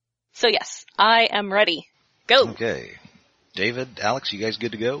So yes, I am ready. Go! Okay. David, Alex, you guys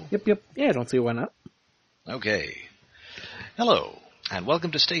good to go? Yep. Yeah, I don't see why not. Okay. Hello, and welcome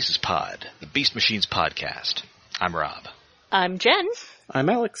to Stasis Pod, the Beast Machines podcast. I'm Rob. I'm Jen. I'm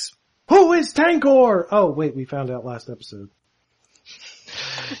Alex. Who is Tankor? Oh, wait, we found out last episode.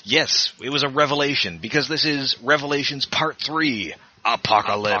 Yes, it was a revelation, because this is Revelations Part 3,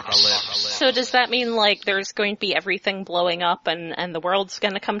 Apocalypse. So does that mean, like, there's going to be everything blowing up and the world's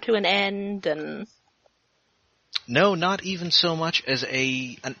going to come to an end and... No, not even so much as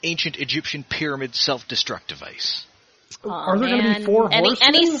an ancient Egyptian pyramid self-destruct device. Are there going to be 4 horsemen?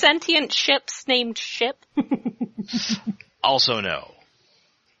 Any sentient ships named Ship? Also no.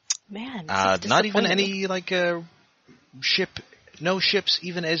 Man, not even any, like, ship... No ships,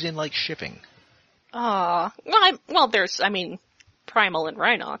 even as in, like, shipping. Well, there's, Primal and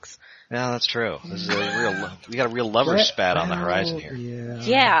Rhinox. Yeah, that's true. This is we got a real lover spat on the horizon here.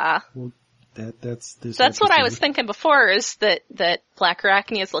 Yeah. Well, that's this. So that's what I was thinking before, is that Black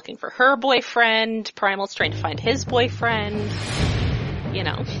Arachne is looking for her boyfriend, Primal's trying to find his boyfriend, you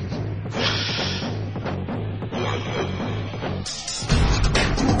know.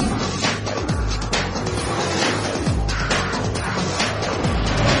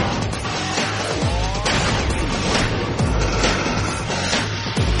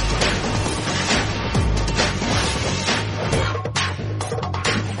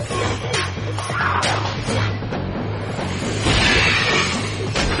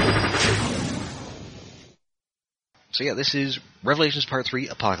 So yeah, this is Revelations Part 3,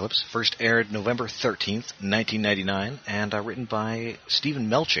 Apocalypse, first aired November 13th, 1999, and written by Stephen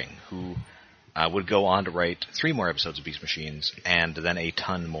Melching, who would go on to write 3 more episodes of Beast Machines, and then a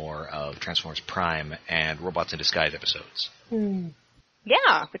ton more of Transformers Prime and Robots in Disguise episodes.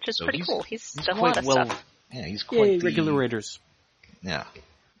 Yeah, which is pretty cool. He's done a lot of stuff. Yeah, he's quite regular raiders. Yeah.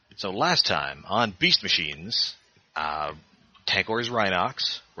 So last time, on Beast Machines, Tankor is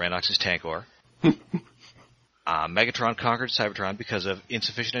Rhinox, Rhinox is Tankor. Megatron conquered Cybertron because of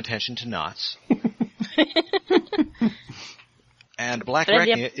insufficient attention to knots. And Black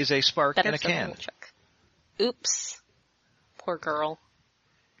Arachne is a spark in a can. Oops. Poor girl.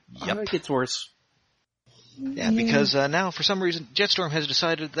 Yep. It gets worse. Yeah, because now, for some reason, Jetstorm has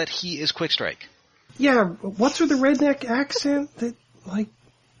decided that he is Quickstrike. Yeah, what's with the redneck accent?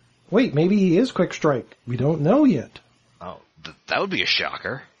 Wait, maybe he is Quickstrike. We don't know yet. Oh, that would be a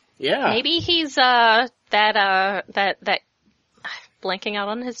shocker. Yeah. Maybe he's, blanking out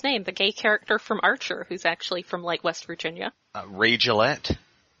on his name, the gay character from Archer, who's actually from, like, West Virginia. Ray Gillette?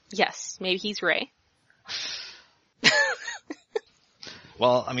 Yes, maybe he's Ray.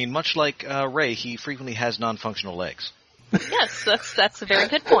 Well, much like Ray, he frequently has non-functional legs. Yes, that's a very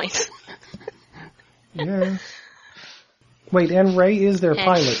good point. Yeah. Wait, and Ray is their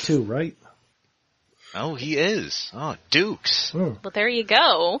pilot, too, right? Oh, he is. Oh, Dukes. Well, there you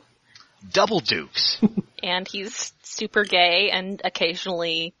go. Double Dukes. And he's super gay and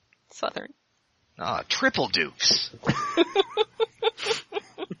occasionally Southern. Triple Dukes.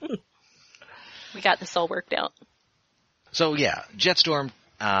 We got this all worked out. So yeah, Jetstorm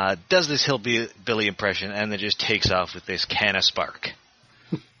does this hillbilly impression and then just takes off with this can of spark.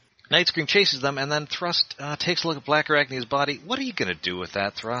 Nightscream chases them, and then Thrust takes a look at Black Arachne's body. What are you gonna do with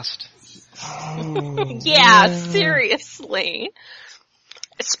that, Thrust? Yeah, seriously.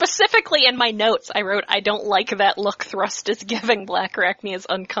 Specifically in my notes, I wrote, I don't like that look Thrust is giving Black Arachne's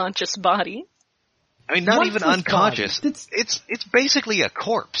unconscious body. Not What's even this unconscious. body? It's basically a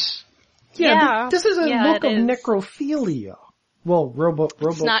corpse. Yeah, this is a look of is. necrophilia. Well, robot.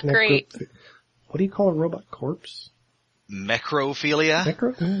 It's not great. What do you call a robot corpse?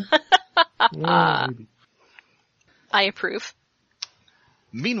 Necrophilia? Yeah, maybe. I approve.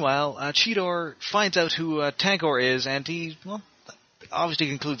 Meanwhile, Cheetor finds out who Tankor is, and he, obviously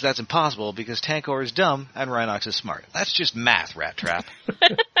concludes that's impossible because Tankor is dumb and Rhinox is smart. That's just math, Rat Trap.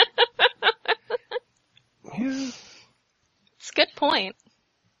 Yeah. It's a good point.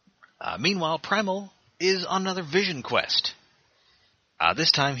 Meanwhile, Primal is on another vision quest.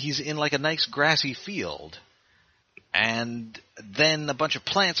 This time he's in like a nice grassy field. And then a bunch of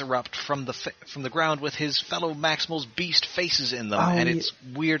plants erupt from the ground with his fellow Maximal's beast faces in them, and it's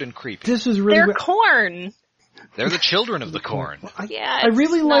weird and creepy. This is really They're corn. They're the children of the corn. Yeah, I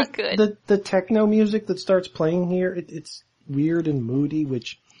really like good. the techno music that starts playing here. It's weird and moody,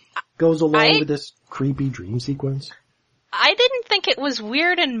 which goes along with this creepy dream sequence. I didn't think it was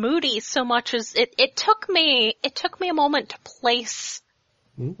weird and moody so much as it took me a moment to place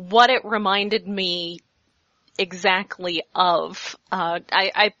what it reminded me exactly of.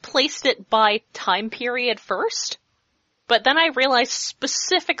 I placed it by time period first, but then I realized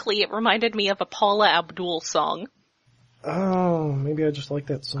specifically it reminded me of a Paula Abdul song. Oh, maybe I just like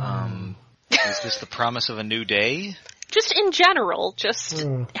that song. Is this the promise of a new day? Just in general, just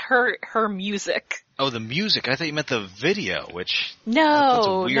her music. Oh, the music. I thought you meant the video, which... No, That's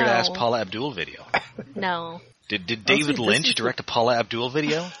a weird-ass no. Paula Abdul video. No. Did David Lynch direct a Paula Abdul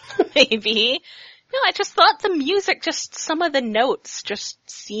video? Maybe. No, I just thought the music, just some of the notes just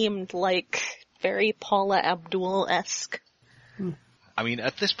seemed like very Paula Abdul-esque. I mean,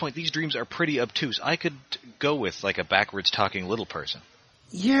 at this point, these dreams are pretty obtuse. I could go with, like, a backwards talking little person.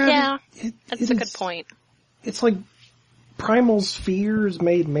 Yeah, that's a good point. It's like Primal's fears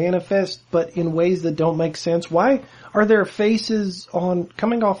made manifest, but in ways that don't make sense. Why are their faces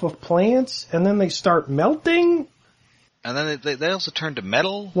coming off of plants, and then they start melting? And then they also turn to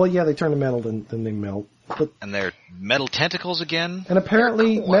metal. Well, yeah, they turn to metal, then they melt. And they're metal tentacles again. And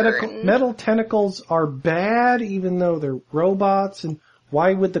apparently Corn. metal tentacles are bad, even though they're robots, and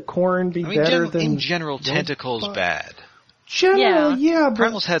why would the corn be better than... In general, tentacles bad. General, yeah, but...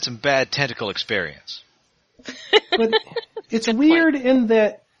 Primal's had some bad tentacle experience. But it's weird in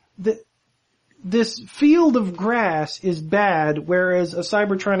that this field of grass is bad, whereas a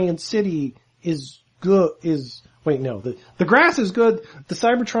Cybertronian city is good. The grass is good. The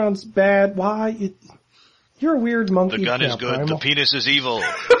Cybertron's bad. Why? You're a weird monkey. The gun is good. Primal. The penis is evil.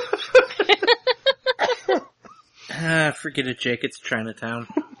 Forget it, Jake. It's Chinatown.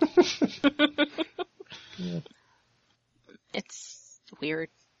 Yeah. It's weird.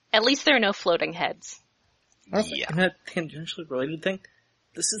 At least there are no floating heads. Yeah. In a tangentially related thing,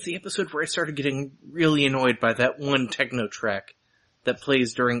 this is the episode where I started getting really annoyed by that one techno track that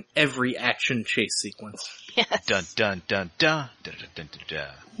plays during every action chase sequence. Yes. Dun dun dun dun dun dun dun dun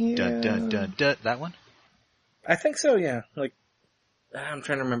Yeah. dun dun dun dun. That one? I think so, yeah. Like, I'm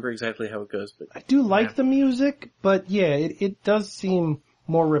trying to remember exactly how it goes, but I do like the music, but yeah, it does seem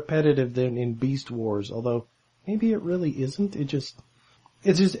more repetitive than in Beast Wars, although maybe it really isn't. It's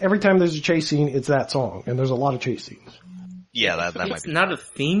just every time there's a chase scene, it's that song, and there's a lot of chase scenes. Yeah, that might it's be. not a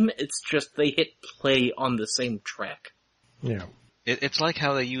theme, it's just they hit play on the same track. Yeah. It's like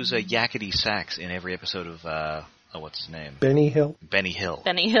how they use a yakety sax in every episode of, what's his name? Benny Hill. Benny Hill.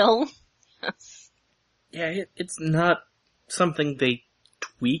 Benny Hill. Yeah, it's not something they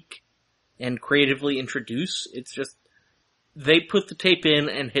tweak and creatively introduce, it's just they put the tape in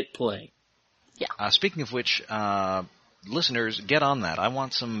and hit play. Speaking of which, listeners, get on that. I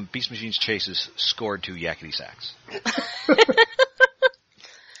want some Beast Machines chases scored to yakety sax.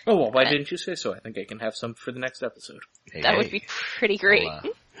 Oh, well, why didn't you say so? I think I can have some for the next episode. That would be pretty great.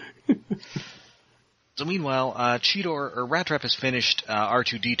 So meanwhile, Cheetor, or Rat Trap has finished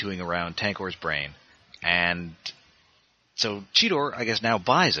R2-D2ing around Tankor's brain. And so Cheetor, I guess, now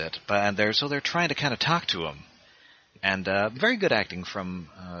buys it, so they're trying to kind of talk to him. And very good acting from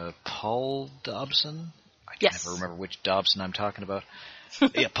Paul Dobson. I can never remember which Dobson I'm talking about.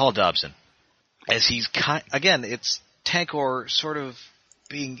 Yeah, Paul Dobson. As he's again, it's Tankor sort of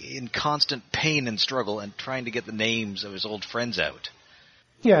being in constant pain and struggle and trying to get the names of his old friends out.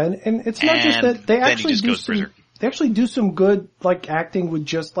 Yeah, and it's not just that they actually do some good like acting with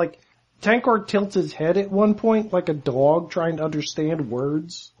just like Tankor tilts his head at one point like a dog trying to understand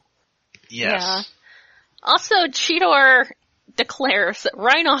words. Yes. Yeah. Also, Cheetor declares that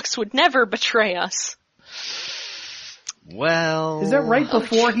Rhinox would never betray us. Well... Is that right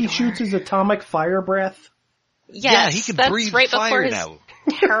before he shoots his atomic fire breath? Yes, yeah, he can that's breathe right fire before his now.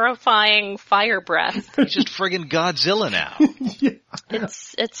 terrifying fire breath. He's just friggin' Godzilla now. Yeah.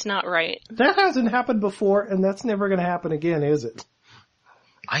 It's not right. That hasn't happened before, and that's never going to happen again, is it?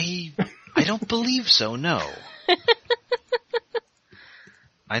 I don't believe so, no.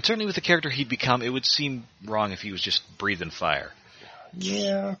 And certainly with the character he'd become, it would seem wrong if he was just breathing fire.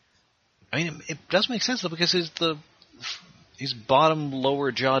 Yeah. I mean, it does make sense, though, because his bottom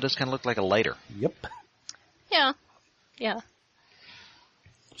lower jaw does kind of look like a lighter. Yep. Yeah. Yeah.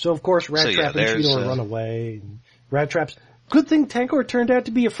 So, of course, Rat Trap and Cheetor run away. And Rat Trap's, good thing Tankor turned out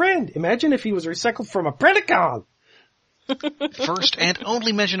to be a friend. Imagine if he was recycled from a Predacon. First and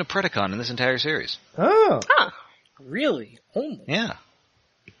only mention of Predacon in this entire series. Oh. Huh. Really? Only? Yeah.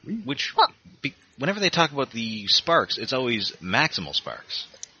 Which, whenever they talk about the sparks, it's always maximal sparks.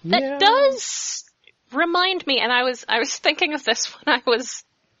 That does remind me, and I was thinking of this when I was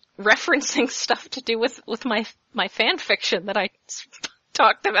referencing stuff to do with my fan fiction that I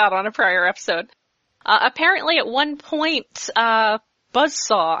talked about on a prior episode. Apparently at one point,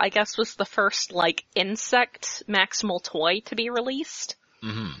 Buzzsaw, I guess, was the first, like, insect maximal toy to be released.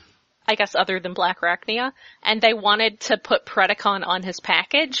 Mm-hmm. I guess other than Blackrachnia. And they wanted to put Predacon on his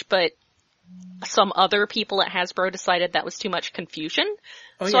package, but some other people at Hasbro decided that was too much confusion.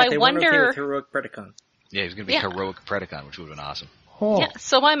 Oh So yeah, I they weren't okay wonder- with Heroic Predacon. Yeah, he's going to be Yeah. Heroic Predacon, which would have been awesome. Huh. Yeah,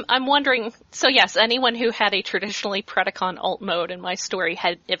 so I'm wondering, so yes, anyone who had a traditionally Predacon alt mode in my story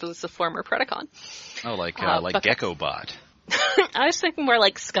it was a former Predacon. Oh, like but- Gecko Bot. I was thinking more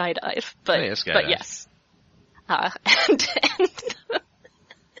like Skydive, but, Oh, yeah, Skydive. but yes.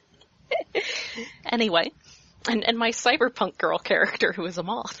 Anyway, and my cyberpunk girl character who is a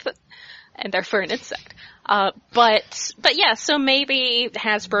moth, and therefore an insect. But yeah, so maybe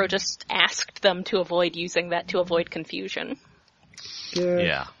Hasbro just asked them to avoid using that to avoid confusion.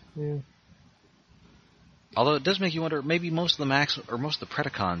 Yeah. Yeah. Although it does make you wonder, maybe most of the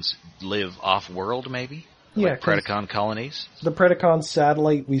Predacons live off-world, maybe? Yeah, Like 'cause Predacon colonies? the Predacon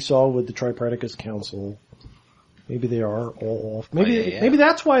satellite we saw with the Tripredacus Council, maybe they are all off. Maybe yeah. maybe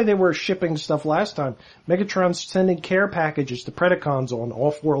that's why they were shipping stuff last time. Megatron's sending care packages to Predacons on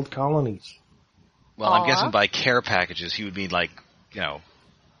off-world colonies. Well, I'm Aw. guessing by care packages, he would mean like,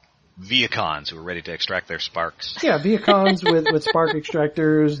 Viacons who are ready to extract their sparks. Yeah, Viacons with spark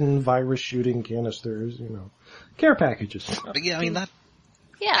extractors and virus shooting canisters, care packages. But yeah, I mean,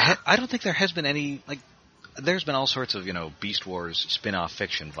 Yeah. I don't think there has been any, there's been all sorts of, Beast Wars spin-off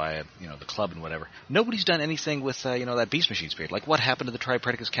fiction via, the club and whatever. Nobody's done anything with, that Beast Machine spirit. Like, what happened to the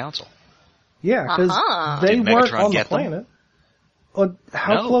Tripredacus Council? Yeah, because Uh-huh. they Did weren't Megatron on the get them? planet.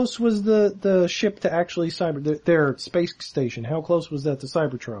 How No. close was the ship to actually their space station? How close was that to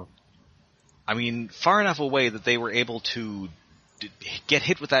Cybertron? I mean, far enough away that they were able to get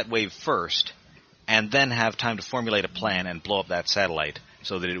hit with that wave first, and then have time to formulate a plan and blow up that satellite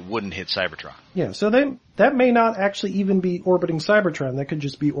so that it wouldn't hit Cybertron. Yeah, so that may not actually even be orbiting Cybertron. That could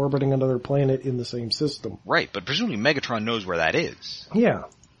just be orbiting another planet in the same system. Right, but presumably Megatron knows where that is. Yeah.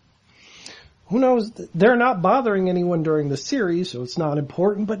 Who knows? They're not bothering anyone during the series, so it's not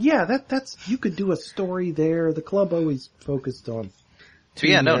important. But yeah, that's you could do a story there. The club always focused on. So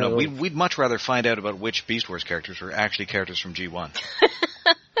yeah, no, narrow- we'd much rather find out about which Beast Wars characters were actually characters from G1.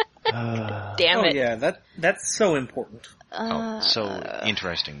 Damn Oh it. yeah, that's so important. So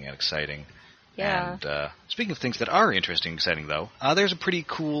interesting and exciting. Yeah. And speaking of things that are interesting and exciting, though, there's a pretty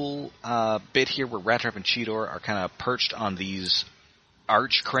cool bit here where Rat Trap and Cheetor are kind of perched on these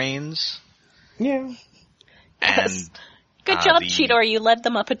arch cranes. Yeah. And Good job, the- Cheetor. You led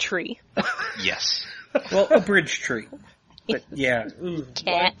them up a tree. Yes. Well, a bridge tree. But yeah. Ooh,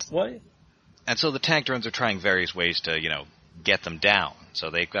 Cat. What? And so the tank drones are trying various ways to, get them down.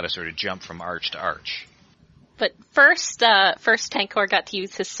 So they've got to sort of jump from arch to arch. But first Tankor got to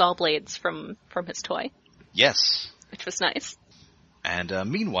use his saw blades from his toy, Yes. which was nice. And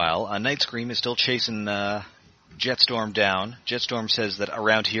meanwhile, Night Scream is still chasing Jetstorm down. Jetstorm says that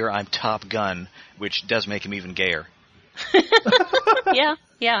around here I'm Top Gun, which does make him even gayer. Yeah.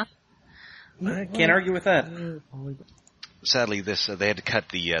 I can't argue with that. Sadly, they had to cut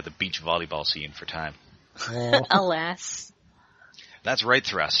the beach volleyball scene for time. Oh. Alas. That's right,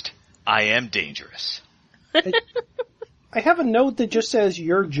 Thrust. I am dangerous. I have a note that just says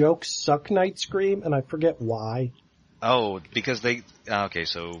your jokes suck, Night Scream, and I forget why. Oh, because okay,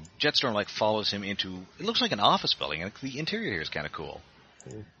 so Jetstorm follows him into, it looks like an office building, and the interior here is kind of cool.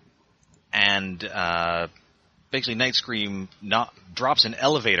 And basically Night Scream drops an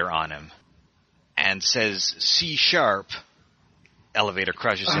elevator on him and says C#, elevator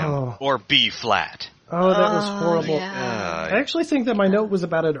crushes him, Oh. or B flat. Oh, that was horrible. Yeah. I actually think that my note was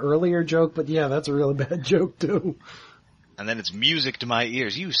about an earlier joke, but yeah, that's a really bad joke too. And then it's music to my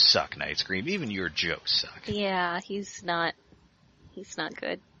ears. You suck, Night Scream. Even your jokes suck. Yeah, he's not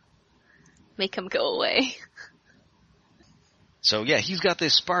good. Make him go away. So yeah, he's got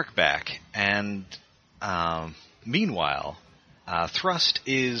this spark back, and meanwhile, Thrust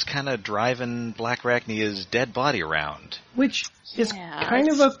is kind of driving Blackrachnia's dead body around. Which is Yeah, kind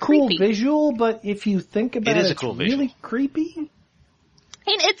of it's a cool creepy. visual, but if you think about it, is a it's cool really visual. creepy. I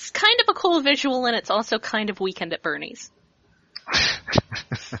mean, it's kind of a cool visual, and it's also kind of Weekend at Bernie's. Yeah.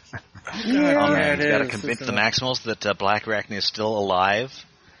 Oh Yeah, man, it he's got to is, convince isn't the it? Maximals that Blackrachnia is still alive.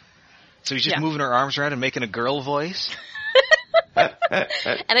 So he's just Yeah. moving her arms around and making a girl voice. And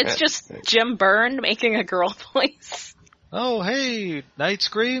it's just Jim Byrne making a girl voice. Oh, hey, Night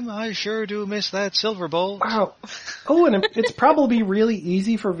Scream, I sure do miss that silver bowl. Wow. Oh, and it's probably really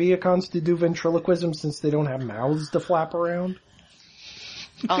easy for Viacons to do ventriloquism since they don't have mouths to flap around.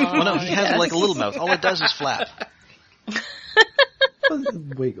 Well, no, he has like a little mouth. All it does is flap.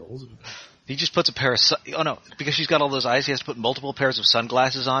 Wiggles. He just puts a pair of oh no, because she's got all those eyes, he has to put multiple pairs of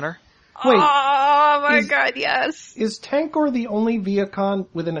sunglasses on her. Wait, Oh my Is- god, yes. is Tankor the only Viacon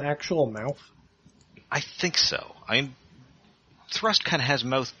with an actual mouth? I think so. I mean, Thrust kind of has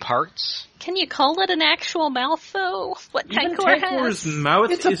mouth parts. Can you call it an actual mouth, though? What Even Tankor Tankor's has? mouth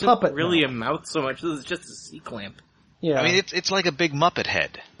It's a isn't puppet really mouth. a mouth so much. This is just a C-clamp. Yeah. I mean, it's like a big Muppet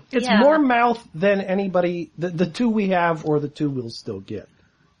head. it's Yeah. more mouth than anybody, the two we have or the two we'll still get.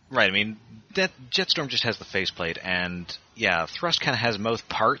 Right, I mean, that Jetstorm just has the faceplate, and yeah, Thrust kind of has mouth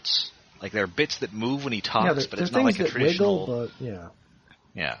parts. Like, there are bits that move when he talks, Yeah, but there's it's not things like a that traditional... wiggle, but yeah.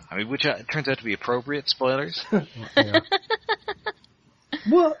 Yeah, I mean, which turns out to be appropriate, spoilers. Yeah.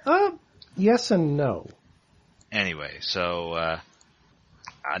 Well, yes and no. Anyway, so,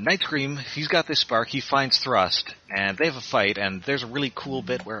 Night Scream, he's got this spark, he finds Thrust, and they have a fight, and there's a really cool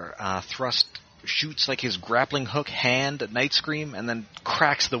bit where Thrust shoots like his grappling hook hand at Night Scream, and then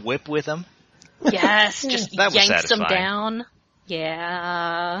cracks the whip with him. Yes, just That was yanks him satisfying. down.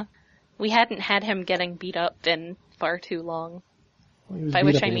 Yeah. We hadn't had him getting beat up in far too long. Well, he was By beat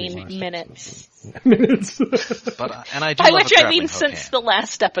which up I in mean the last minutes. episode. Minutes. But and I do By love which a I grappling mean hook since hand. the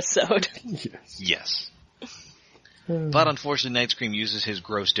last episode. Yes. Yes. But unfortunately, Night Scream uses his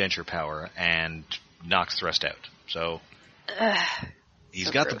gross denture power and knocks Thrust out. So he's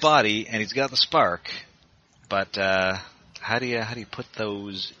So got the gross. body and he's got the spark, but how do you put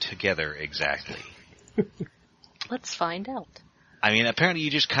those together exactly? Let's find out. I mean, apparently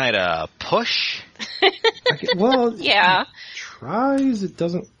you just kind of push. Okay, well, Yeah. tries, it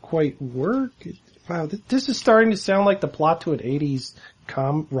doesn't quite work. Wow, this is starting to sound like the plot to an 80s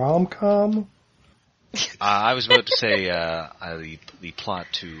rom-com. I was about to say the plot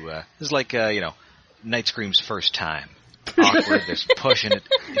to this is like Night Scream's first time. Awkward. There's push and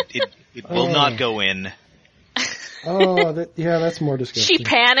it will not go in. Oh, that's more disgusting. She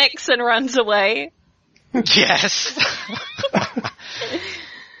panics and runs away. Yes.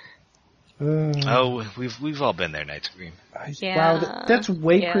 Uh, Oh, we've all been there, Night Scream. Yeah. Wow, that's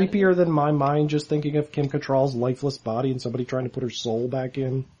way Yeah. creepier than my mind just thinking of Kim Cattrall's lifeless body and somebody trying to put her soul back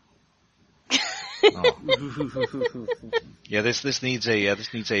in. Oh. Yeah, this needs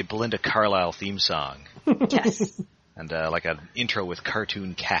a Belinda Carlisle theme song Yes. and like an intro with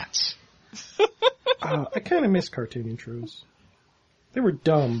cartoon cats. I kind of miss cartoon intros. They were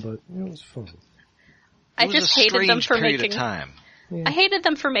dumb, but it was fun. I It was just a hated them strange for period making. of time. Yeah. I hated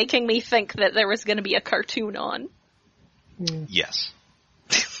them for making me think that there was going to be a cartoon on. Yeah. Yes.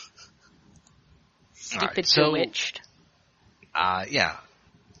 Stupid Alright, so- Bewitched. Yeah.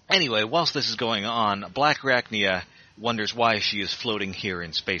 Anyway, whilst this is going on, Black Arachnia wonders why she is floating here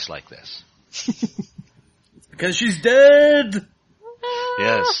in space like this. Because she's dead!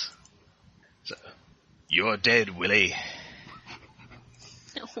 Yes. So, you're dead, Willie.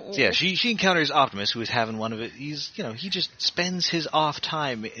 So, yeah, she encounters Optimus, who is having one of it. He just spends his off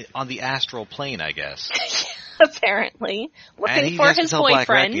time on the astral plane, I guess. Apparently. And Looking he for has to his tell Black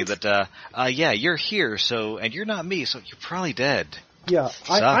boyfriend. Arachnia that, yeah, you're here, and you're not me, so you're probably dead. Yeah,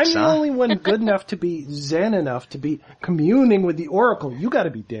 I'm Sucks, the huh? only one good enough to be zen enough to be communing with the Oracle. You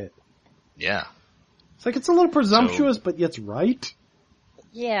gotta be dead. Yeah. It's like, it's a little presumptuous, but it's right.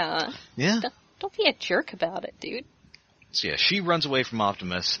 Yeah. Yeah. Don't be a jerk about it, dude. So yeah, she runs away from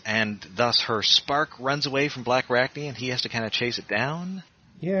Optimus, and thus her spark runs away from Black Arachnia, and he has to kind of chase it down.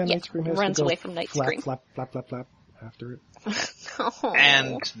 Yeah, Yeah, Night Scream has runs to go away from Night flap, Scream. flap, flap, flap, flap after it. Oh.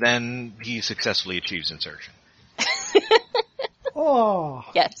 And then he successfully achieves insertion. Oh,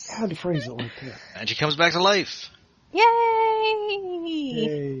 Yes. I had to phrase it like that. And she comes back to life. Yay!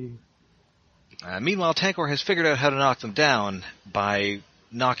 Yay. Meanwhile, Tankor has figured out how to knock them down by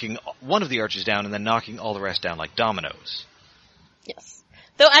knocking one of the archers down and then knocking all the rest down like dominoes. Yes.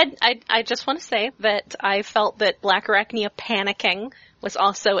 Though I just want to say that I felt that Black Arachnia panicking was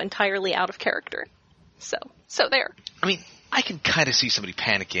also entirely out of character. So there. I mean, I can kind of see somebody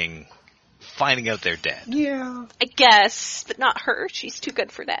panicking, finding out they're dead. Yeah, I guess, but not her. She's too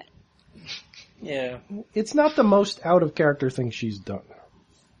good for that. Yeah. it's not the most out of character thing she's done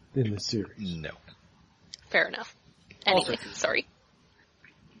in this series. No. Fair enough. Anyway, sorry.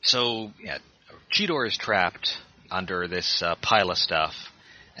 So, yeah, Cheetor is trapped under this pile of stuff,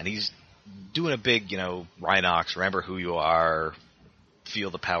 and he's doing a big, Rhinox, remember who you are, feel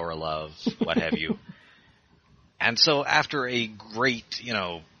the power of love, what have you. And so after a great,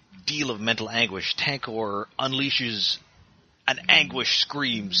 deal of mental anguish, Tankor unleashes an anguish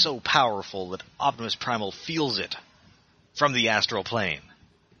scream so powerful that Optimus Primal feels it from the astral plane.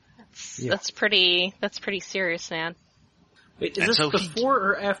 Yeah. That's pretty serious, man. Wait, is And this so before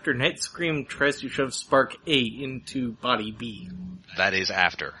or after Night Scream tries to shove Spark A into Body B? That is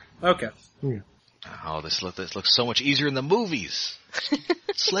after. Okay. Yeah. Oh, this looks so much easier in the movies.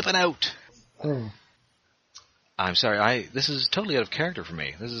 Slipping out. Oh. I'm sorry, this is totally out of character for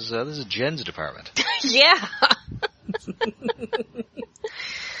me. This is Jen's department. Yeah.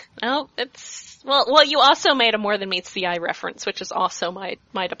 Well, well, you also made a More Than Meets the Eye reference, which is also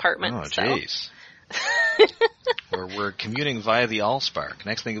my department. Oh, so. jeez. We're commuting via the Allspark.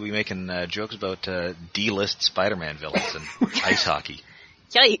 Next thing we'll be making jokes about D-list Spider-Man villains and ice hockey.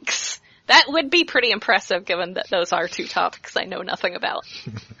 Yikes. That would be pretty impressive, given that those are two topics I know nothing about.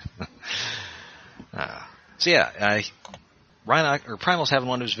 So yeah, Primal's having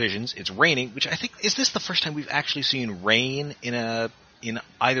one of his visions. It's raining, which I think, is this the first time we've actually seen rain in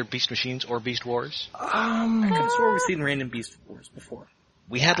either Beast Machines or Beast Wars? I could have sworn we've seen rain in Beast Wars before.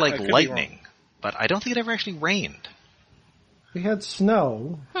 We had lightning, but I don't think it ever actually rained. We had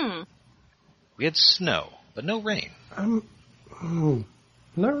snow. We had snow, but no rain. I'm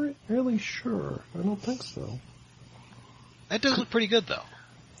not really sure. I don't think so. That does look pretty good,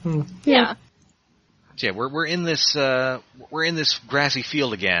 though. Yeah. So yeah, we're in this grassy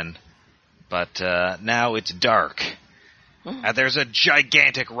field again, but now it's dark, and there's a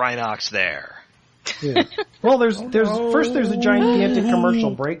gigantic Rhinox there. Yeah. Well, there's a gigantic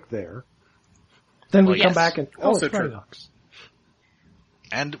commercial break there. Then we come back and Also it's true. Rhinox.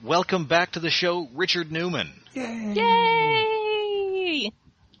 And welcome back to the show, Richard Newman. Yay! Yay!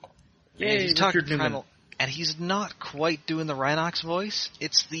 And he's talking Richard Newman. Primal, and he's not quite doing the Rhinox voice.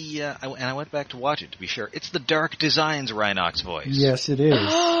 It's the and I went back to watch it to be sure. It's the Dark Designs Rhinox voice. Yes, it is.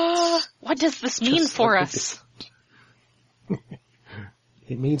 What does this mean Just for like us?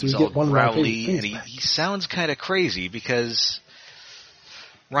 It means we He's all get one of our growly, favorite and things back. he sounds kind of crazy because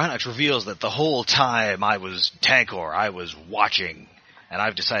Rhinox reveals that the whole time I was Tankor, I was watching, and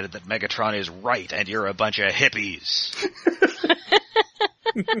I've decided that Megatron is right, and you're a bunch of hippies.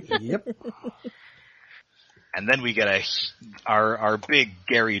 Yep. And then we get our big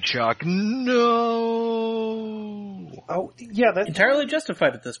Gary Chalk. No. Oh, yeah. That Entirely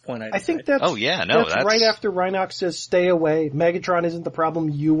justified at this point, I think that's. Oh yeah, no, that's right after Rhinox says, "Stay away. Megatron isn't the problem.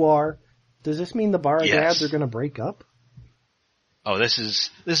 You are." Does this mean the Baradads Yes. are going to break up? Oh, this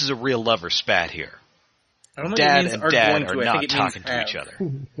is a real lover spat here. I don't think Dad it means and are Dad going are to. I not think it means talking to have. each other.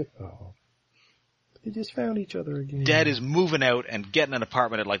 Oh. They just found each other again. Dad is moving out and getting an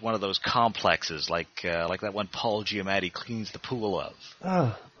apartment at like one of those complexes, like that one Paul Giamatti cleans the pool of.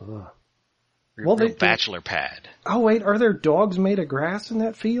 Ah. Real they- bachelor pad. Oh wait, are there dogs made of grass in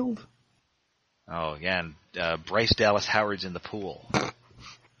that field? Oh yeah, and Bryce Dallas Howard's in the pool.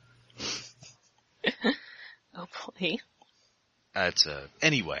 Oh boy.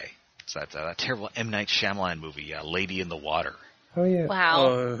 Anyway. It's that terrible M. Night Shyamalan movie, Lady in the Water. Oh yeah. Wow.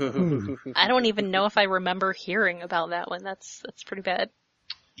 Oh. I don't even know if I remember hearing about that one. That's pretty bad.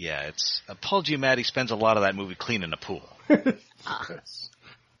 Yeah, it's Paul Giamatti spends a lot of that movie cleaning a pool.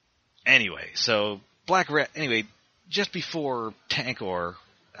 Anyway, so just before Tankor,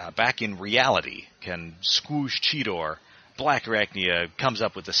 back in reality, can squoosh Cheetor, Black Arachnia comes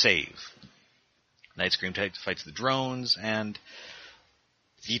up with the save. Nightscream fights the drones, and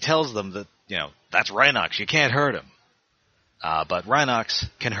he tells them that, that's Rhinox, you can't hurt him. But Rhinox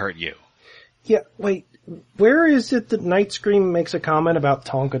can hurt you. Yeah, wait. Where is it that Nightscream makes a comment about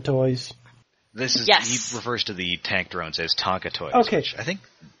Tonka toys? Yes. He refers to the tank drones as Tonka toys. Okay. Which I think,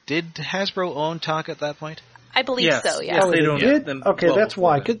 did Hasbro own Tonka at that point? I believe Yes. so, yeah. Yes, Oh, they they don't did? have them Okay, well that's before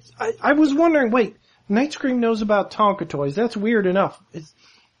why. that. 'Cause I was wondering, wait, Nightscream knows about Tonka toys. That's weird enough.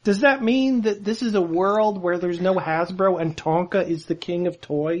 Does that mean that this is a world where there's no Hasbro and Tonka is the king of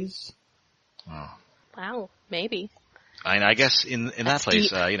toys? Oh. Wow, maybe. I guess in that That's place,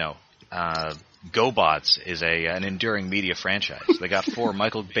 deep. GoBots is an enduring media franchise. They got 4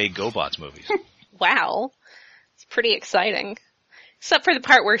 Michael Bay GoBots movies. Wow. It's pretty exciting. Except for the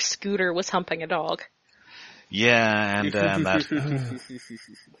part where Scooter was humping a dog. Yeah, and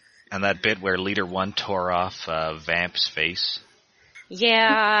that bit where Leader 1 tore off Vamp's face.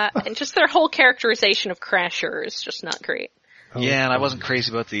 Yeah, and just their whole characterization of Crasher is just not great. Yeah, and I wasn't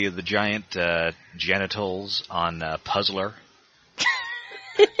crazy about the giant genitals on Puzzler.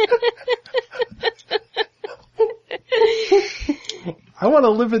 I want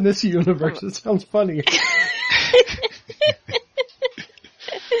to live in this universe. It sounds funny.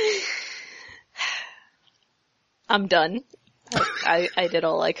 I'm done. I did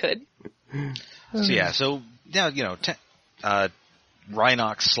all I could. So now,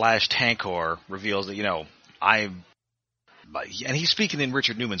 Rhinox / Tankor reveals that, and he's speaking in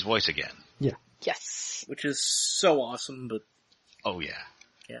Richard Newman's voice again. Yeah. Yes. Which is so awesome, but Oh yeah.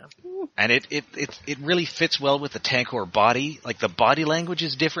 yeah. And it really fits well with the Tankor body. Like the body language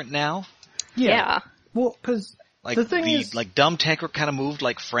is different now. Yeah. Well, because Like the thing is, like dumb Tankor kind of moved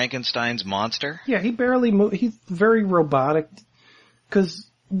like Frankenstein's monster. yeah, he barely moves. He's very robotic. Because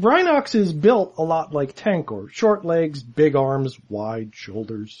Rhinox is built a lot like Tankor. Short legs, big arms, wide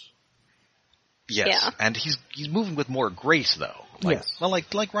shoulders. Yes, Yeah. and he's moving with more grace, though. Yes. Well, like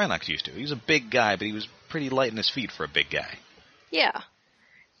Rhinox used to. He was a big guy, but he was pretty light in his feet for a big guy. Yeah.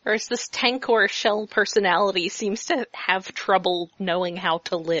 Whereas this Tankor shell personality seems to have trouble knowing how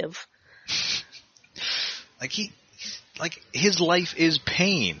to live. Like his life is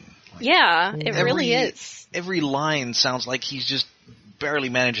pain. Yeah, it really is. Every line sounds like he's just barely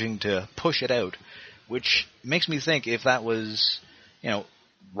managing to push it out, which makes me think if that was,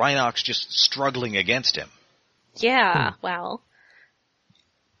 Rhinox just struggling against him. Yeah, well.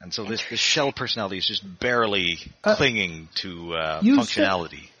 And so this shell personality is just barely clinging to you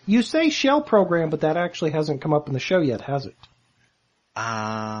functionality. You say shell program, but that actually hasn't come up in the show yet, has it?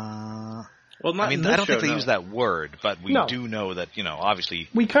 Well, not in this I don't show, think they use that word, but we do know that, obviously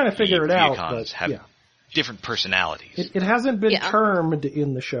We kind of figure it out, Vehicons but have yeah. different personalities. It hasn't been termed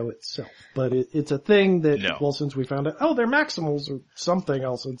in the show itself, but it's a thing that, well, since we found out, they're Maximals or something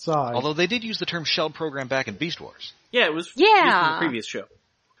else inside. Although they did use the term shell program back in Beast Wars. Yeah, it was used in the previous show.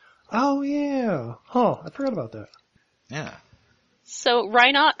 Oh, yeah. Huh, I forgot about that. Yeah. So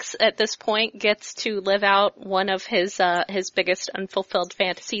Rhinox at this point gets to live out one of his biggest unfulfilled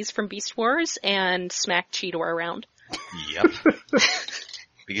fantasies from Beast Wars and smack Cheetor around. Yep.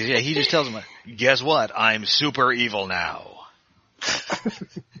 Because, he just tells him, guess what? I'm super evil now.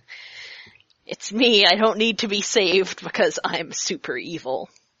 It's me, I don't need to be saved because I'm super evil.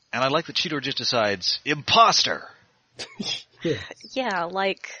 And I like that Cheetor just decides, imposter! Yeah. Yeah,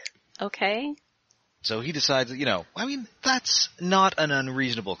 okay. So he decides that, that's not an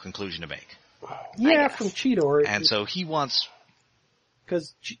unreasonable conclusion to make. Yeah, from Cheetor. And so he wants...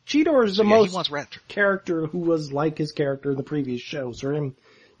 Because Cheetor is the most he wants Raptor. character who was like his character in the previous shows, or him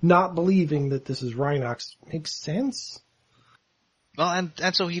not believing that this is Rhinox makes sense. Well,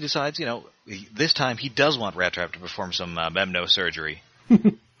 and so he decides, this time he does want Rat Trap to perform some memno surgery.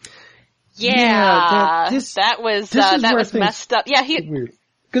 Yeah, that was messed up. Yeah, weird.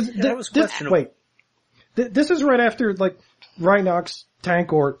 Because that was questionable. Wait, this is right after Rhinox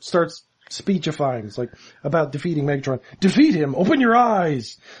Tankor starts speechifying. It's about defeating Megatron. Defeat him! Open your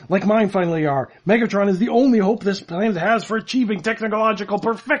eyes! Like mine finally are. Megatron is the only hope this planet has for achieving technological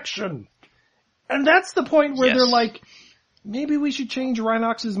perfection. And that's the point where they're like, maybe we should change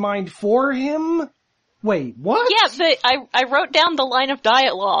Rhinox's mind for him? Wait, what? Yeah, I wrote down the line of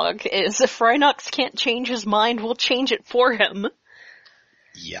dialogue is if Rhinox can't change his mind, we'll change it for him.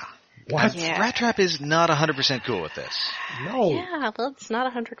 Yeah. What? Yeah. Rat Trap is not 100% cool with this. No. Yeah, well, it's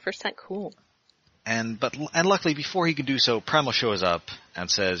not 100% cool. And luckily, before he can do so, Primal shows up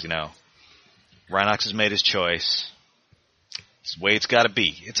and says, Rhinox has made his choice. It's the way it's gotta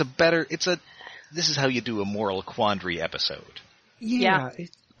be. This is how you do a moral quandary episode. Yeah.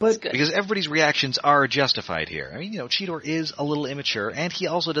 But because everybody's reactions are justified here. Cheetor is a little immature, and he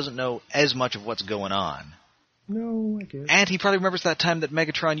also doesn't know as much of what's going on. No, I guess. And he probably remembers that time that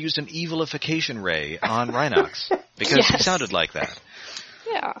Megatron used an evilification ray on Rhinox. Because he sounded like that.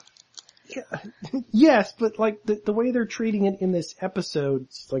 Yeah. Yes, but the way they're treating it in this episode,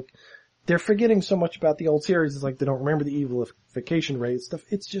 it's they're forgetting so much about the old series. It's they don't remember the evilification ray and stuff.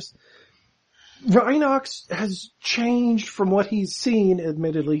 It's just, Rhinox has changed from what he's seen.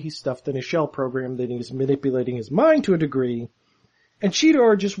 Admittedly, he's stuffed in a shell program, that he's manipulating his mind to a degree. And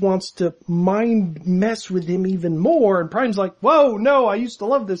Cheetor just wants to mind mess with him even more, and Prime's like, whoa, no, I used to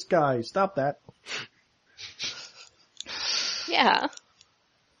love this guy. Stop that. Yeah.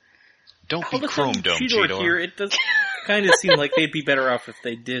 Don't be Chrome Dome, Cheetor. Here, it does kind of seem like they'd be better off if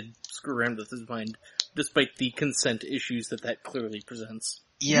they did screw around with his mind, despite the consent issues that clearly presents.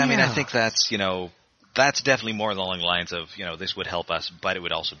 Yeah, I think that's, that's definitely more along the lines of, this would help us, but it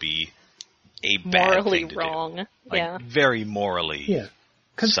would also be a bad morally thing to wrong. do. Very morally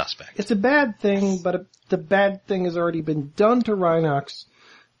suspect. It's a bad thing, but the bad thing has already been done to Rhinox,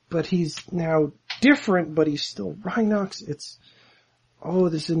 but he's now different, but he's still Rhinox. It's,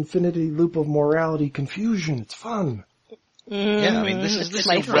 this infinity loop of morality confusion. It's fun. Yeah, this is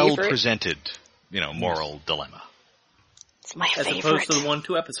a well-presented, moral dilemma. It's my favorite. As opposed to the one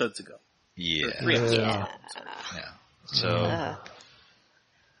 2 episodes ago. Yeah. 3 episodes ago. Yeah.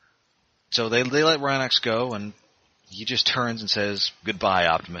 So they let Rhinox go, and he just turns and says, goodbye,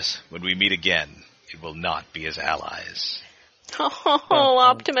 Optimus. When we meet again, it will not be as allies. Oh,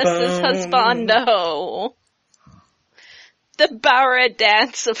 Optimus's husbando. The Barra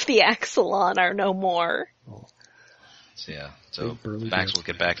dance of the Axelon are no more. So Max will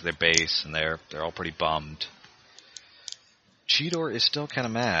get back to their base, and they're all pretty bummed. Cheetor is still kind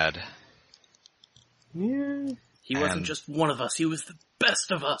of mad. Yeah. He wasn't And- just one of us, he was the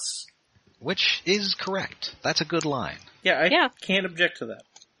best of us. Which is correct. That's a good line. Yeah, I Yeah. can't object to that.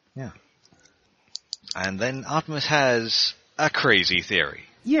 Yeah. And then Optimus has a crazy theory.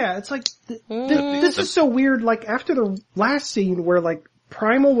 Yeah, it's like, this is so weird, like, after the last scene where, like,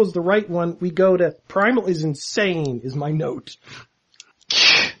 Primal was the right one, we go to, Primal is insane, is my note.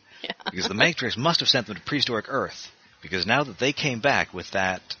 Because the Matrix must have sent them to prehistoric Earth. Because now that they came back with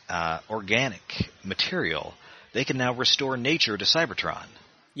that organic material, they can now restore nature to Cybertron.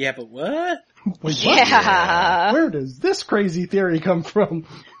 Yeah, but what? Wait, what? Yeah. Where does this crazy theory come from?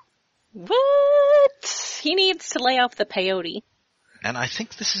 What? He needs to lay off the peyote. And I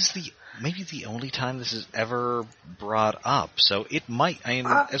think this is maybe the only time this is ever brought up. So it might,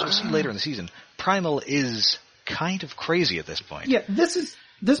 as we'll see later in the season, Primal is kind of crazy at this point. Yeah,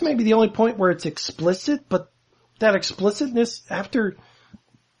 this may be the only point where it's explicit, but that explicitness after,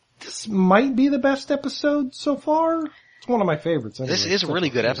 this might be the best episode so far. It's one of my favorites. Anyway. This is a really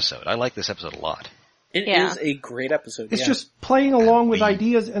good episode. I like this episode a lot. It Yeah. is a great episode. It's yeah. just playing along with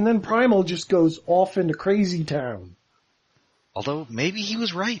ideas, and then Primal just goes off into crazy town. Although maybe he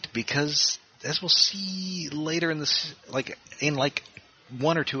was right, because as we'll see later in this, in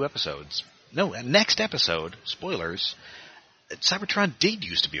one or two episodes. No, next episode, spoilers, Cybertron did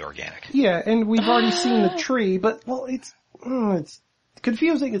used to be organic. Yeah, and we've already seen the tree, but, well, it's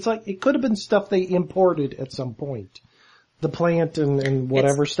confusing. It's like, it could have been stuff they imported at some point. The plant and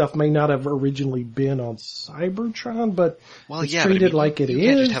whatever stuff may not have originally been on Cybertron, but Well, it's yeah, treated but like it you is.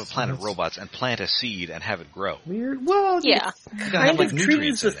 can't just have a planet of It's robots and plant a seed and have it grow. weird. Well, Yeah. You gotta kind have, of treated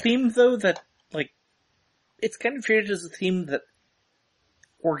nutrients as a in there. theme, though, that, it's kind of treated as a theme that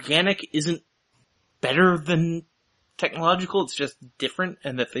organic isn't better than technological, it's just different,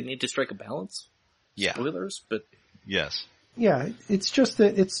 and that they need to strike a balance. Yeah. Spoilers, but Yes. yeah, it's just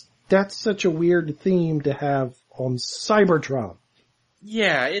that that's such a weird theme to have on Cybertron.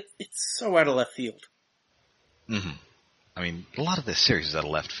 yeah, it's so out of left field. Mm-hmm. I mean, a lot of this series is out of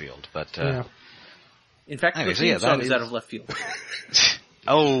left field, but Yeah. In fact, Anyway, the so theme yeah, that song is is- out of left field.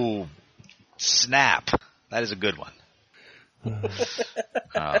 oh, snap! That is a good one.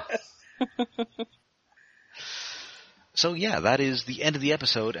 So yeah, that is the end of the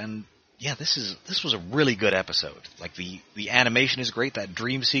episode, and yeah, this was a really good episode. Like the animation is great. That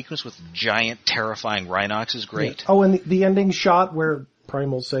dream sequence with giant, terrifying Rhinox is great. Oh, and the ending shot where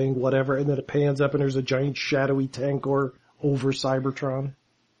Primal's saying whatever, and then it pans up and there's a giant shadowy Tankor over Cybertron.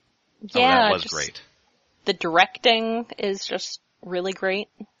 Yeah, that was just great. The directing is just really great.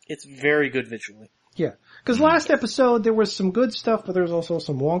 It's very good visually. Yeah. Because last episode there was some good stuff, but there's also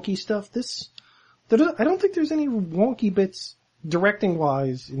some wonky stuff. I don't think there's any wonky bits directing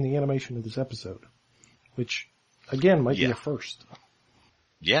wise in the animation of this episode. Which, again, might be Yeah. a first.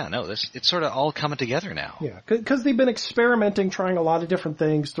 Yeah, no, it's sort of all coming together now. Yeah, because they've been experimenting, trying a lot of different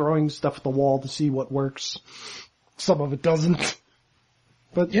things, throwing stuff at the wall to see what works. Some of it doesn't.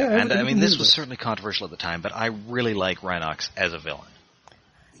 But yeah, And I mean, this everything was certainly controversial at the time, but I really like Rhinox as a villain.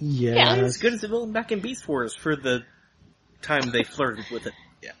 yeah, He's as good as the villain back in Beast Wars for the time they flirted with it.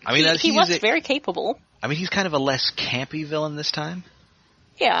 Yeah, I mean, He was very capable. I mean, he's kind of a less campy villain this time.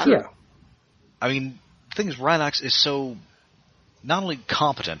 Yeah. yeah. I mean, the thing is, Rhinox is so not only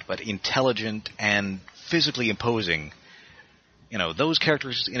competent, but intelligent and physically imposing. You know, those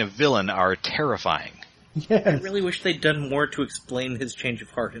characters in a villain are terrifying. I Yes. really wish they'd done more to explain his change of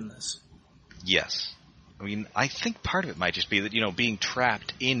heart in this. Yes. I mean, I think part of it might just be that, being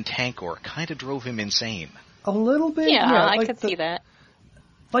trapped in Tankor kind of drove him insane. A little bit. Yeah, I like could see that.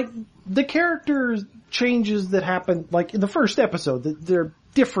 Like, the character changes that happen, like, in the first episode, they're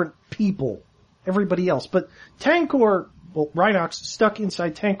different people, everybody else. But Tankor, Rhinox stuck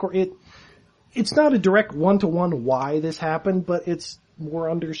inside Tankor, it's not a direct one-to-one why this happened, but it's more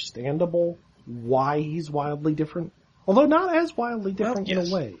understandable why he's wildly different. Although not as wildly different yes.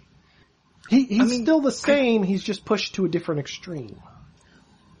 in a way. He's still the same, he's just pushed to a different extreme.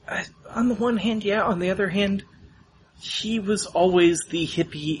 On the one hand, yeah. On the other hand, he was always the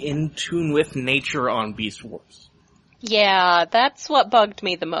hippie in tune with nature on Beast Wars. Yeah, that's what bugged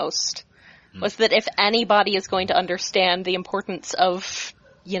me the most. Was that if anybody is going to understand the importance of,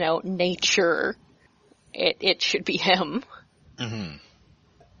 nature, it should be him. Mm-hmm.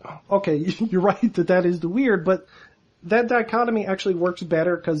 Okay, you're right that is the weird, but that dichotomy actually works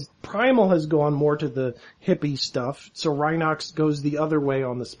better because Primal has gone more to the hippie stuff, so Rhinox goes the other way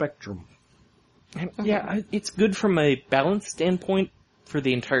on the spectrum. Yeah, it's good from a balance standpoint for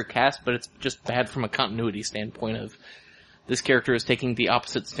the entire cast, but it's just bad from a continuity standpoint of this character is taking the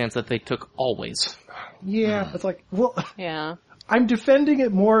opposite stance that they took always. Yeah, it's like, well, Yeah. I'm defending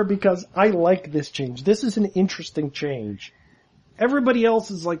it more because I like this change. This is an interesting change. Everybody else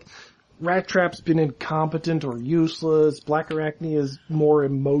is like, Rat Trap's been incompetent or useless. Black Arachne is more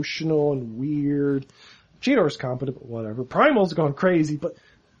emotional and weird. Cheetor's competent, but whatever. Primal's gone crazy, but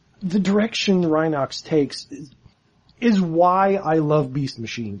the direction Rhinox takes is why I love Beast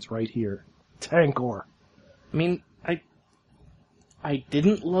Machines right here. Tankor. I mean, I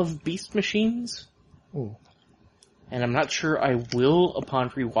didn't love Beast Machines. Ooh. And I'm not sure I will upon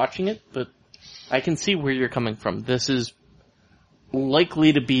rewatching it, but I can see where you're coming from. This is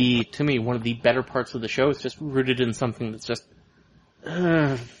likely to be, to me, one of the better parts of the show. It's just rooted in something that's just,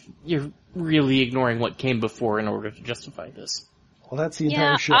 you're really ignoring what came before in order to justify this. Well, that's the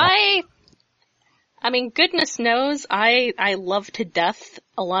entire show. I mean, goodness knows, I love to death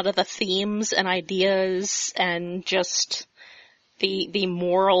a lot of the themes and ideas and just the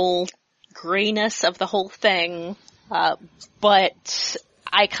moral grayness of the whole thing. But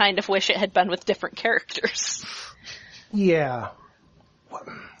I kind of wish it had been with different characters. Yeah.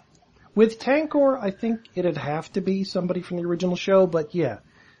 With Tankor, I think it'd have to be somebody from the original show, but yeah.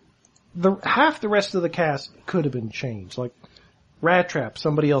 Half the rest of the cast could have been changed. Like, Rat Trap,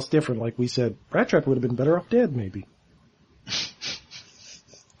 somebody else different, like we said. Rat Trap would have been better off dead, maybe.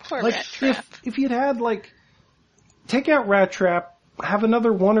 Poor Like, Rat Trap. if you'd had, like, take out Rat Trap, have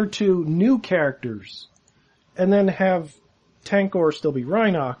another one or two new characters, and then have Tankor still be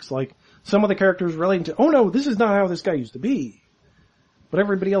Rhinox, like, some of the characters relating to, oh no, this is not how this guy used to be. But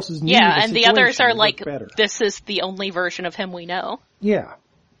everybody else is new to Yeah, and the others are like, better. this is the only version of him we know. Yeah.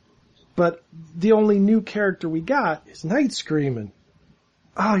 But the only new character we got is Night Screaming.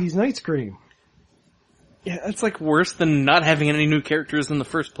 Oh, he's Night Scream. Yeah, it's like worse than not having any new characters in the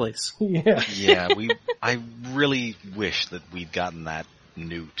first place. Yeah. Yeah, I really wish that we'd gotten that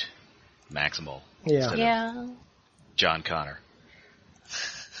Newt Maximal instead of John Connor.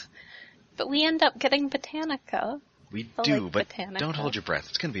 But we end up getting Botanica. We I do, like but Botanica. don't hold your breath.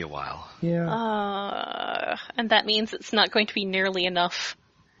 It's going to be a while. Yeah. And that means it's not going to be nearly enough.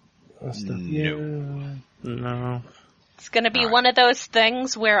 No. No. It's going to be one of those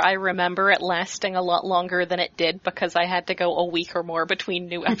things where I remember it lasting a lot longer than it did because I had to go a week or more between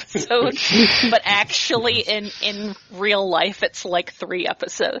new episodes. But actually, in real life, it's like 3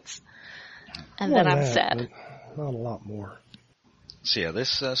 episodes. And then I'm sad. Not a lot more. So yeah,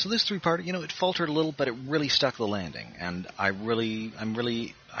 this 3-part, it faltered a little, but it really stuck the landing. And I've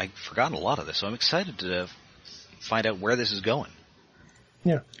forgotten a lot of this, so I'm excited to find out where this is going.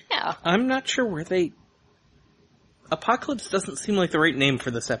 Yeah. Yeah. I'm not sure where Apocalypse doesn't seem like the right name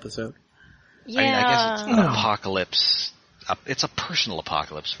for this episode. Yeah. I mean, I guess it's an apocalypse. It's a personal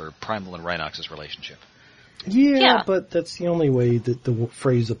apocalypse for Primal and Rhinox's relationship. Yeah, but that's the only way that the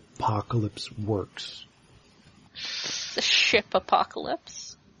phrase apocalypse works. The ship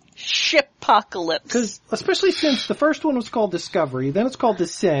apocalypse. Ship-pocalypse. Because, especially since the first one was called Discovery, then it's called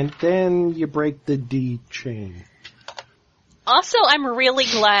Descent, then you break the D chain. Also, I'm really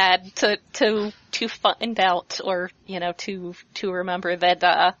glad to find out, or, to remember that,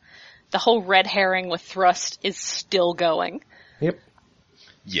 the whole red herring with Thrust is still going. Yep.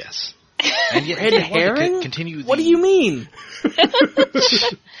 Yes. And yet, Red herring? Continue What do you mean?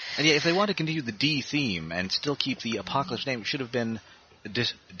 And yeah, if they want to continue the D theme and still keep the Apocalypse name, it should have been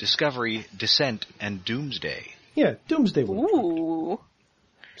Discovery, Descent, and Doomsday. Yeah, Doomsday would. Ooh.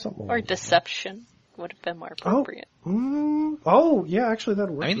 Something Or like Deception would have been more appropriate. Oh, yeah, actually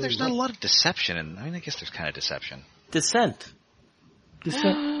that'd work. I mean, there's not a lot of deception, and I guess there's kind of deception. Descent.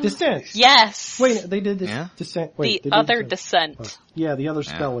 Descent. Yes! Wait, they did this. Yeah? Descent. Wait, The they did other Descent. Oh, yeah, the other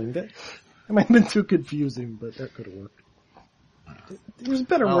spelling. That might have been too confusing, but that could have worked. There's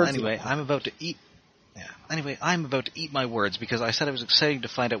better Well, words. anyway, I'm about to eat my words because I said I was excited to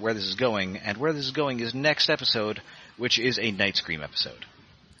find out where this is going, and where this is going is next episode, which is a Night Scream episode.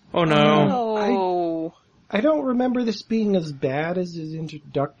 Oh no. Oh. I don't remember this being as bad as his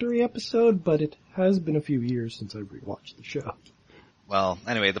introductory episode, but it has been a few years since I rewatched the show. Well,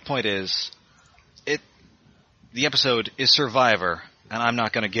 anyway, the point is, the episode is Survivor, and I'm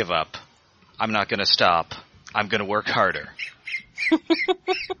not going to give up. I'm not going to stop. I'm going to work harder.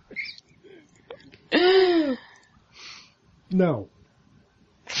 No.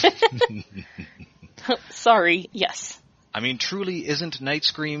 Sorry, yes. I mean, truly, isn't Night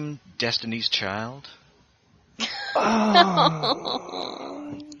Scream Destiny's Child?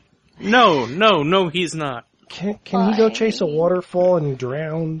 No, he's not. Can he go chase a waterfall and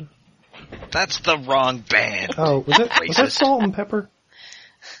drown? That's the wrong band. Oh, was that Salt and Pepper?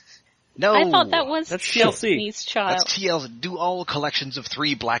 No. I thought that was That's TLC. Destiny's Child. That's TLC. Do all collections of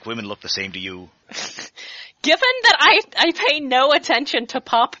 3 black women look the same to you? Given that I pay no attention to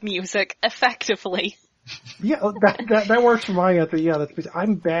pop music effectively. Yeah, that works for my answer. Yeah,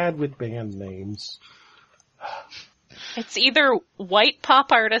 I'm bad with band names. It's either white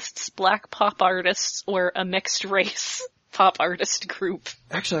pop artists, black pop artists, or a mixed race pop artist group.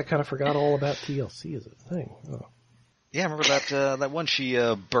 Actually, I kind of forgot all about TLC as a thing. Oh. Yeah, I remember that one. She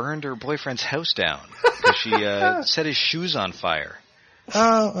burned her boyfriend's house down because she set his shoes on fire.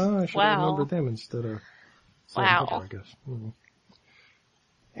 I should have remembered them instead of... Wow. Hunter, I guess. Mm-hmm.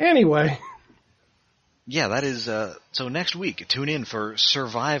 Anyway. Yeah, that is... so next week, tune in for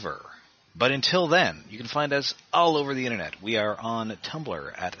Survivor. But until then, you can find us all over the internet. We are on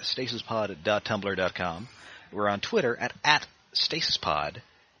Tumblr at stasispod.tumblr.com. We're on Twitter at stasispod.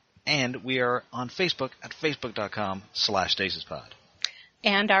 And we are on Facebook at facebook.com/stasispod.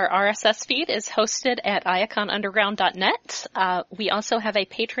 And our RSS feed is hosted at iaconunderground.net. We also have a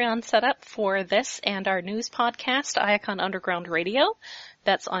Patreon set up for this and our news podcast, Iacon Underground Radio.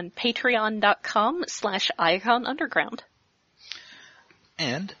 That's on patreon.com/iaconunderground.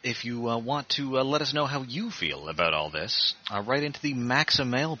 And if you want to let us know how you feel about all this, write into the Maxa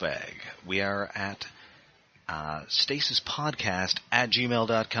mailbag. We are at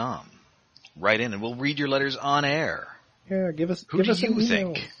stasispodcast@gmail.com. Write in and we'll read your letters on air. Yeah, give us Who give do us you an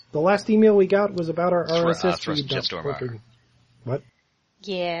email. think? The last email we got was about our RSS Thrust feed. Jetstorm. What?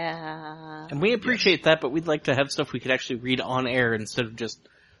 Yeah. And we appreciate that, but we'd like to have stuff we could actually read on air instead of just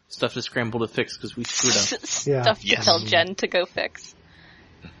stuff to scramble to fix because we screwed up. Yeah. Stuff to Yes. tell Jen to go fix.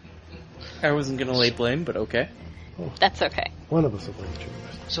 I wasn't going to lay blame, but okay. That's okay. One of us will blame you.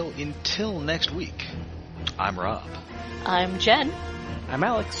 So until next week, I'm Rob. I'm Jen. I'm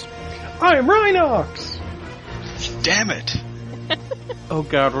Alex. I'm Rhinox! Damn it! Oh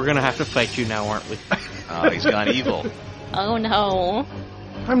god, we're going to have to fight you now, aren't we? Oh, he's gone evil. Oh no.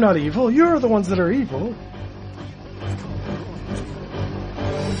 I'm not evil. You're the ones that are evil.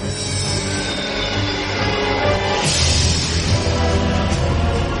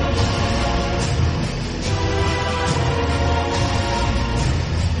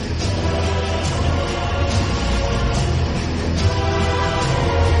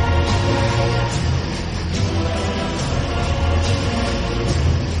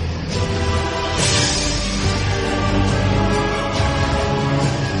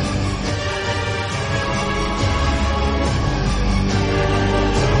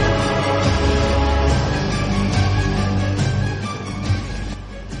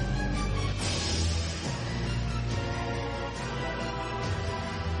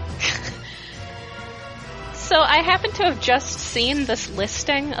 So I happen to have just seen this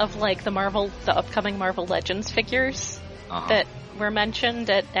listing of like the upcoming Marvel Legends figures that were mentioned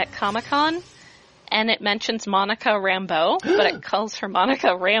at Comic-Con, and it mentions Monica Rambeau, but it calls her Monica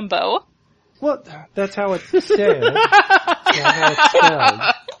Rambeau. Well, that's how it's said. That's how it's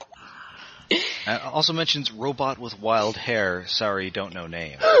spelled. Also mentions robot with wild hair. Sorry, don't know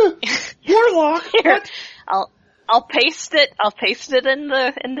name. Warlock! Here, I'll paste it. I'll paste it in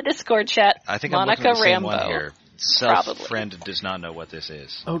the Discord chat. I think Monica I'm looking at the same Rambeau. one here. Probably. Friend does not know what this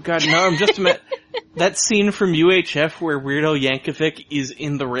is. Oh god, no, I'm just that scene from UHF where Weird Al Yankovic is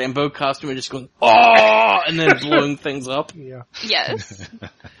in the Rambo costume and just going, oh, and then blowing things up. Yeah. Yes.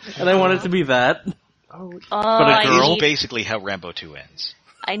 And I want it to be that. Oh, But a girl? It's basically how Rambo 2 ends.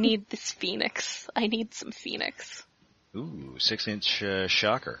 I need this Phoenix. I need some Phoenix. Ooh, 6-inch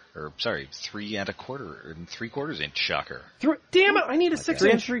shocker. Or, sorry, 3 3/4 inch shocker. damn it, I need a 6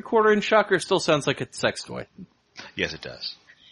 3 inch. 3/4 inch shocker still sounds like a sex toy. Yes, it does.